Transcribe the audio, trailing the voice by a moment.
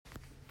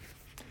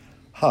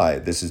Hi,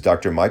 this is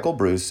Dr. Michael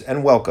Bruce,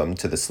 and welcome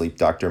to the Sleep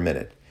Doctor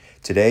Minute.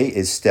 Today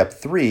is step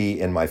 3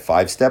 in my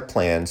 5-step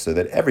plan so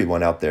that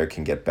everyone out there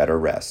can get better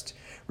rest.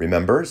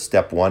 Remember,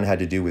 step 1 had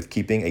to do with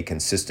keeping a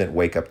consistent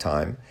wake-up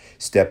time.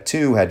 Step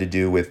 2 had to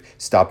do with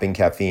stopping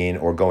caffeine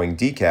or going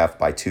decaf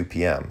by 2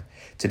 p.m.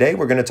 Today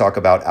we're going to talk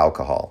about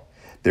alcohol.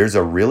 There's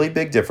a really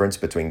big difference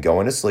between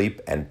going to sleep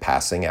and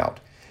passing out.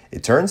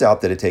 It turns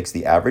out that it takes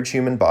the average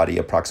human body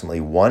approximately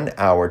 1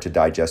 hour to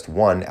digest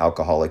one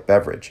alcoholic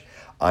beverage.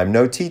 I'm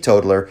no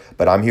teetotaler,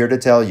 but I'm here to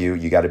tell you,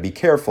 you got to be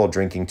careful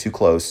drinking too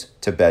close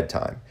to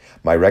bedtime.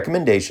 My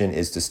recommendation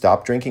is to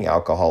stop drinking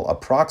alcohol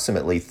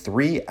approximately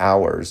 3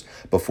 hours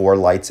before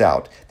lights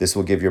out. This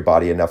will give your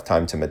body enough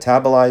time to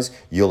metabolize,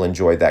 you'll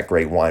enjoy that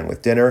great wine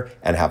with dinner,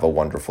 and have a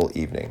wonderful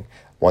evening.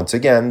 Once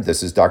again,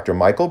 this is Dr.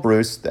 Michael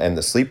Bruce and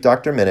the Sleep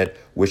Doctor Minute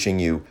wishing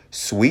you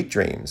sweet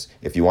dreams.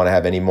 If you want to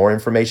have any more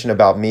information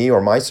about me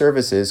or my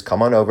services,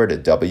 come on over to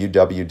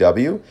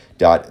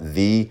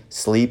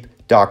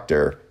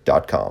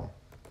www.thesleepdoctor.com.